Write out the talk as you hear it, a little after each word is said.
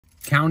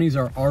Counties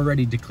are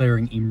already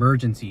declaring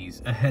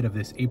emergencies ahead of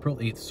this April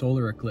 8th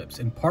solar eclipse,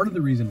 and part of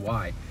the reason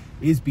why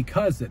is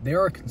because that there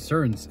are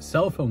concerns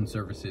cell phone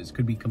services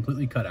could be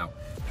completely cut out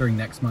during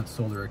next month's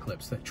solar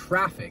eclipse, that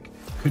traffic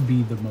could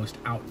be the most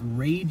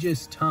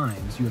outrageous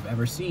times you have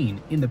ever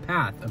seen in the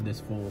path of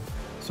this full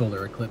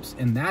solar eclipse,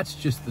 and that's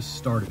just the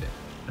start of it.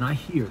 And I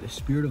hear the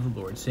Spirit of the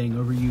Lord saying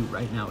over you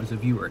right now as a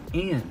viewer,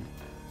 and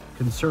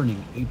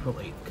concerning April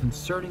 8th,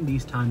 concerning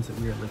these times that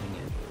we are living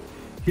in.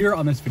 Here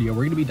on this video,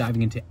 we're going to be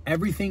diving into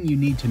everything you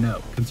need to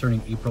know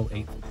concerning April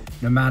 8th.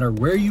 No matter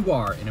where you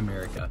are in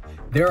America,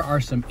 there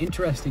are some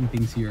interesting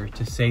things here,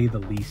 to say the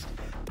least.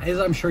 As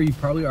I'm sure you've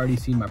probably already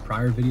seen my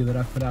prior video that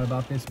I've put out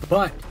about this,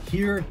 but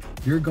here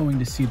you're going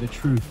to see the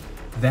truth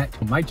that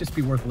might just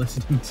be worth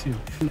listening to.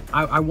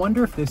 I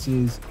wonder if this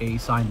is a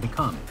sign to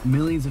come.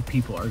 Millions of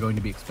people are going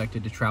to be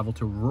expected to travel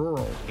to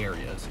rural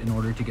areas in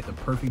order to get the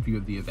perfect view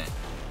of the event,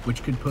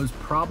 which could pose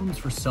problems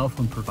for cell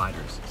phone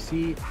providers.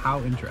 See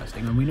how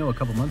interesting. And we know a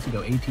couple months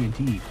ago,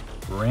 AT&T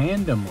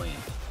randomly,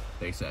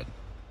 they said,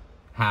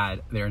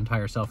 had their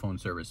entire cell phone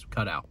service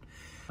cut out.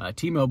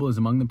 T-Mobile is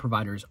among the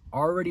providers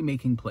already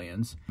making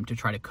plans to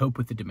try to cope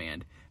with the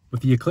demand.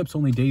 With the eclipse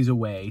only days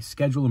away,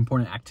 schedule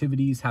important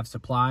activities, have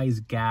supplies,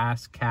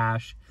 gas,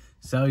 cash,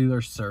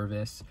 cellular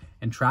service,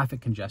 and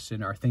traffic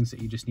congestion are things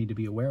that you just need to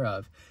be aware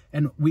of.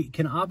 And we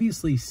can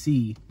obviously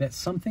see that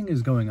something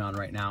is going on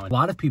right now. And a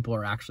lot of people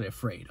are actually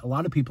afraid. A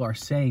lot of people are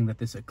saying that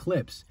this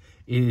eclipse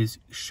is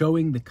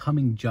showing the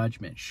coming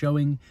judgment,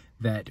 showing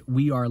that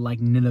we are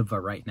like Nineveh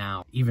right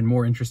now. Even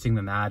more interesting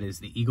than that is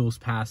the Eagles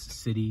Pass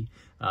city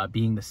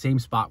being the same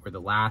spot where the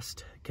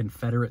last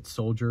Confederate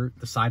soldier,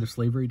 the side of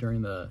slavery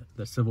during the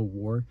Civil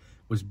War,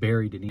 was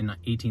buried in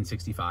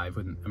 1865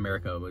 when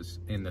America was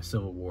in the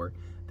Civil War.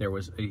 There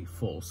was a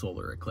full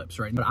solar eclipse,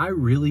 right? But I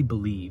really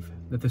believe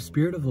that the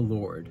Spirit of the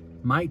Lord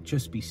might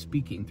just be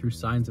speaking through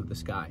signs of the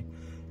sky.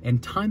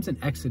 And times in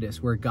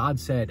Exodus where God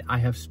said, I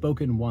have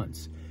spoken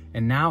once,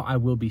 and now I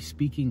will be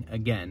speaking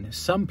again.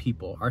 Some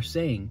people are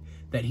saying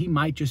that he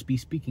might just be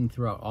speaking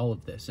throughout all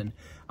of this. And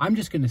I'm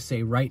just going to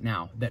say right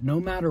now that no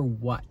matter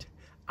what,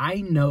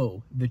 I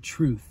know the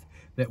truth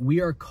that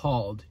we are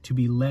called to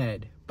be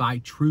led by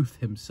truth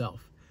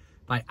himself,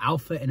 by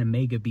Alpha and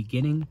Omega,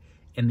 beginning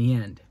and the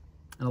end.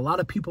 And a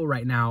lot of people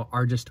right now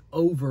are just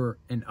over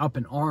and up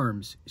in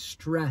arms,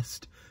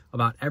 stressed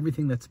about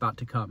everything that's about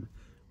to come,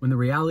 when the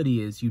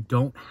reality is you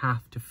don't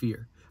have to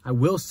fear. I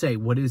will say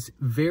what is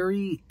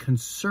very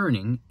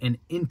concerning and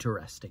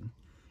interesting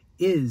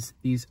is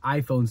these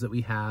iPhones that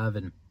we have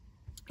and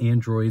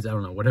Androids, I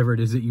don't know, whatever it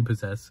is that you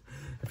possess.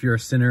 If you're a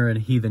sinner and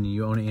a heathen and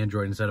you own an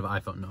Android instead of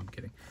iPhone, no, I'm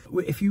kidding.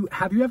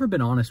 Have you ever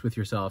been honest with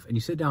yourself and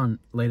you sit down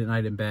late at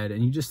night in bed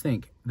and you just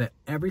think that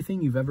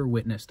everything you've ever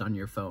witnessed on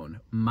your phone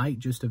might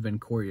just have been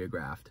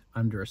choreographed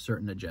under a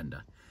certain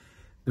agenda?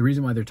 The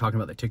reason why they're talking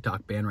about the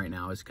TikTok ban right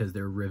now is because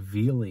they're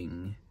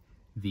revealing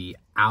the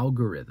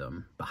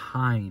algorithm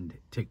behind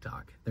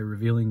TikTok. They're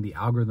revealing the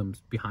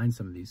algorithms behind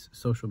some of these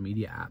social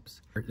media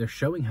apps. They're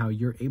showing how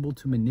you're able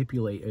to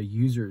manipulate a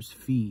user's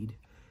feed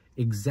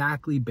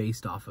exactly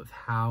based off of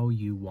how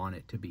you want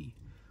it to be.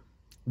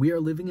 We are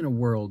living in a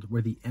world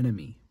where the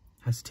enemy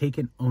has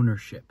taken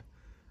ownership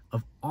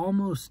of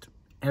almost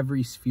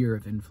every sphere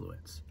of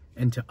influence.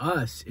 And to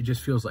us, it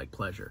just feels like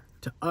pleasure.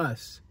 To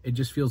us, it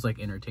just feels like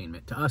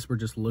entertainment. To us, we're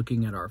just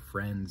looking at our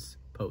friends'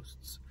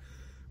 posts.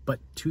 But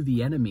to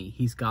the enemy,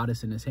 he's got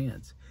us in his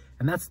hands.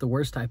 And that's the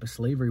worst type of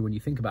slavery when you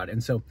think about it.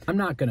 And so I'm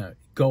not going to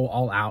go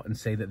all out and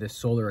say that this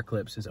solar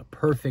eclipse is a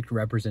perfect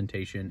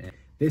representation. And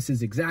this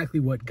is exactly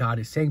what God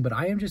is saying. But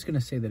I am just going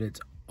to say that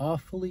it's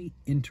awfully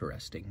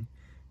interesting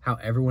how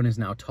everyone is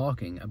now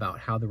talking about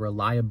how the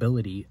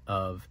reliability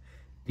of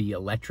the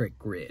electric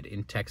grid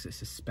in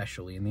Texas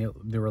especially, and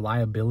the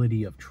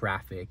reliability of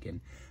traffic and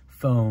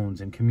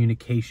phones and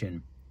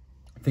communication,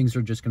 things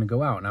are just going to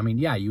go out. And I mean,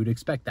 yeah, you would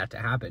expect that to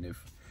happen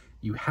if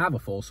you have a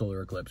full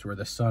solar eclipse where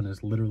the sun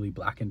is literally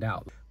blackened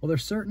out. Well,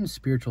 there's certain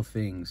spiritual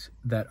things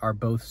that are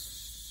both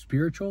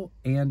spiritual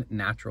and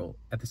natural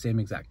at the same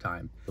exact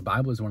time. The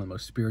Bible is one of the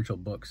most spiritual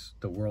books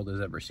the world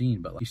has ever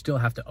seen, but you still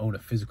have to own a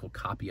physical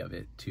copy of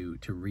it to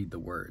read the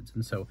words.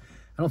 And so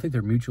I don't think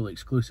they're mutually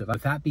exclusive.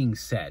 With that being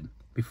said,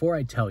 before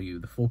I tell you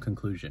the full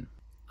conclusion,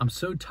 I'm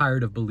so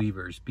tired of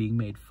believers being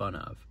made fun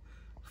of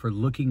for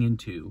looking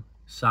into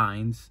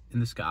signs in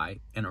the sky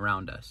and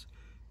around us.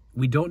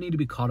 We don't need to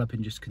be caught up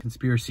in just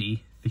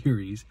conspiracy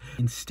theories.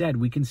 Instead,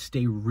 we can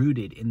stay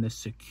rooted in the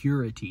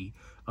security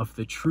of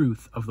the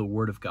truth of the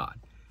Word of God.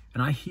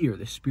 And I hear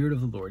the Spirit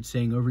of the Lord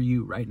saying over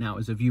you right now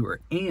as a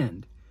viewer,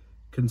 and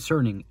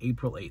concerning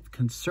April 8th,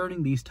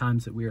 concerning these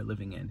times that we are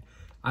living in,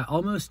 I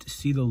almost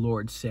see the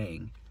Lord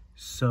saying,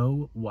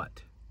 so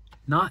what?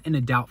 Not in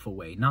a doubtful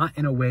way, not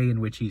in a way in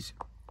which he's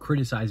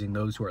criticizing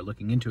those who are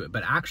looking into it,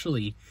 but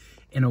actually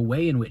in a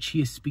way in which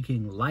he is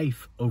speaking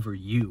life over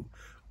you,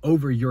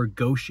 over your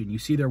Goshen. You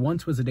see, there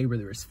once was a day where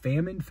there was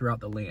famine throughout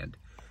the land,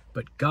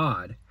 but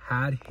God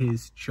had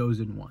his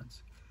chosen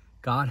ones.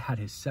 God had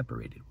his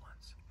separated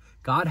ones.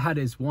 God had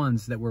his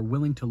ones that were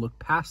willing to look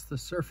past the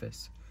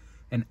surface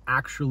and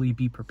actually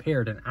be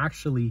prepared and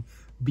actually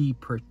be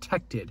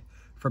protected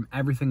from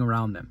everything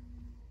around them.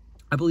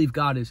 I believe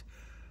God is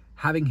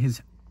having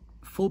his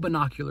full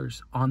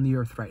binoculars on the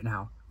earth right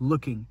now,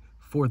 looking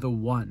for the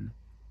one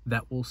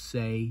that will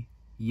say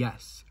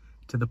yes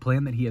to the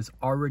plan that he has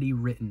already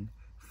written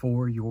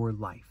for your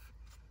life.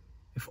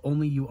 If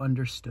only you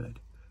understood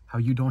how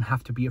you don't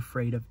have to be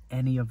afraid of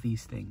any of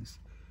these things.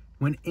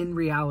 When in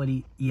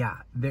reality, yeah,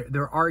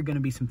 there are going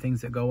to be some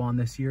things that go on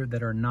this year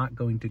that are not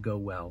going to go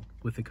well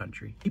with the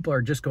country. People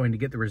are just going to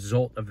get the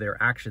result of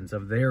their actions,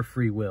 of their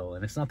free will.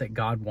 And it's not that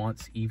God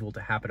wants evil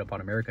to happen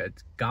upon America.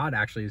 It's God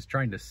actually is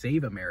trying to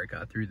save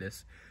America through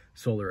this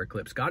solar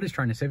eclipse. God is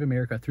trying to save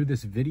America through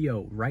this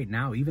video right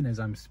now, even as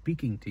I'm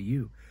speaking to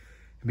you.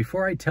 And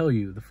before I tell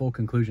you the full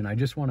conclusion, I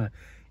just want to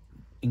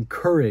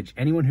encourage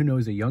anyone who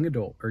knows a young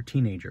adult or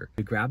teenager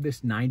to grab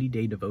this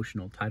 90-day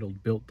devotional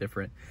titled Built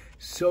Different.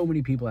 So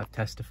many people have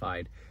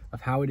testified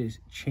of how it has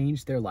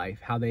changed their life,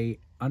 how they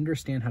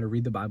understand how to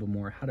read the Bible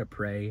more, how to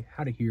pray,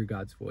 how to hear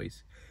God's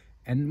voice,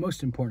 and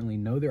most importantly,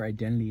 know their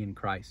identity in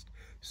Christ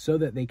so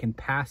that they can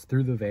pass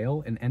through the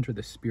veil and enter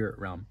the spirit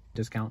realm.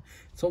 Discount,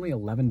 it's only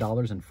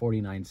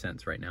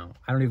 $11.49 right now.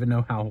 I don't even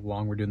know how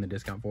long we're doing the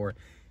discount for.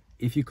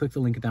 If you click the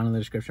link down in the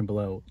description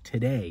below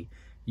today,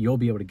 you'll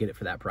be able to get it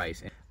for that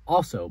price.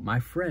 Also, my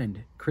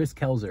friend Chris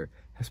Kelzer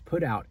has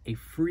put out a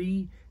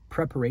free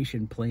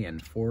preparation plan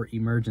for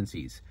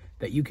emergencies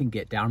that you can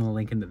get down in the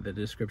link in the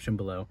description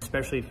below.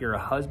 Especially if you're a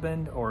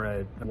husband or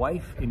a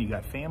wife and you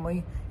got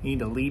family, you need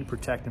to lead,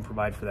 protect, and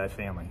provide for that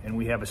family. And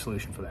we have a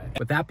solution for that.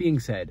 With that being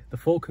said, the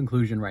full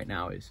conclusion right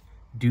now is,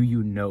 do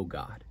you know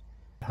God?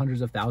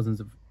 Hundreds of thousands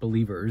of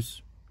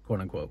believers, quote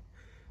unquote,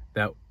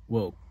 that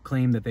will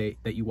claim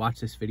that you watch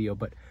this video,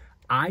 but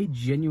I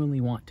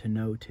genuinely want to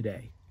know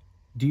today,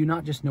 do you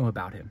not just know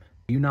about him?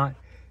 Do you not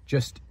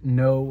just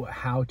know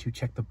how to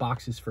check the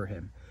boxes for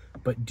him,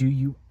 but do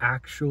you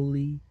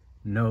actually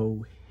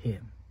know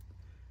him?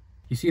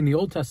 You see, in the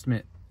Old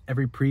Testament,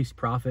 every priest,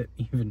 prophet,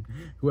 even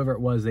whoever it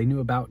was, they knew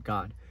about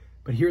God.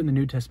 But here in the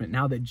New Testament,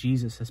 now that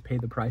Jesus has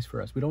paid the price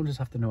for us, we don't just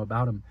have to know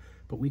about him,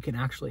 but we can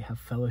actually have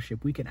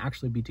fellowship. We can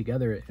actually be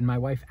together. And my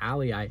wife,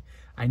 Allie, I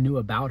knew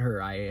about her.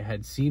 I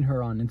had seen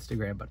her on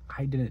Instagram, but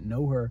I didn't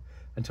know her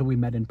until we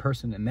met in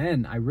person. And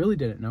then I really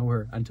didn't know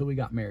her until we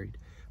got married.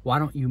 Why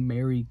don't you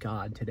marry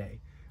God today?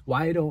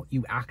 Why don't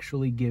you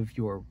actually give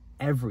your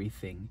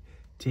everything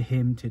to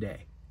him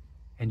today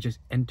and just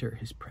enter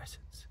his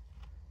presence?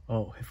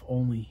 Oh, if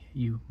only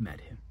you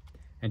met him.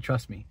 And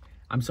trust me,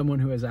 I'm someone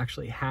who has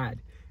actually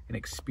had an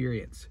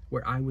experience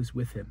where I was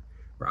with him,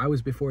 where I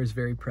was before his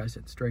very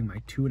presence during my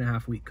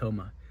 2.5-week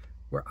coma,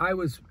 where I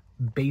was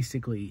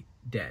basically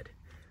dead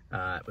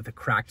with a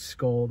cracked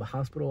skull. The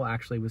hospital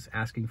actually was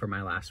asking for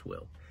my last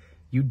will.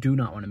 You do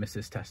not want to miss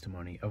this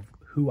testimony of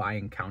who I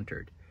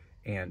encountered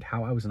and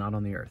how I was not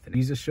on the earth. And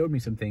Jesus showed me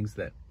some things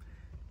that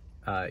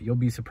you'll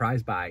be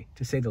surprised by,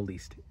 to say the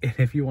least. And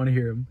if you want to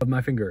hear him, of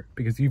my finger,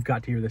 because you've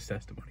got to hear this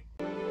testimony.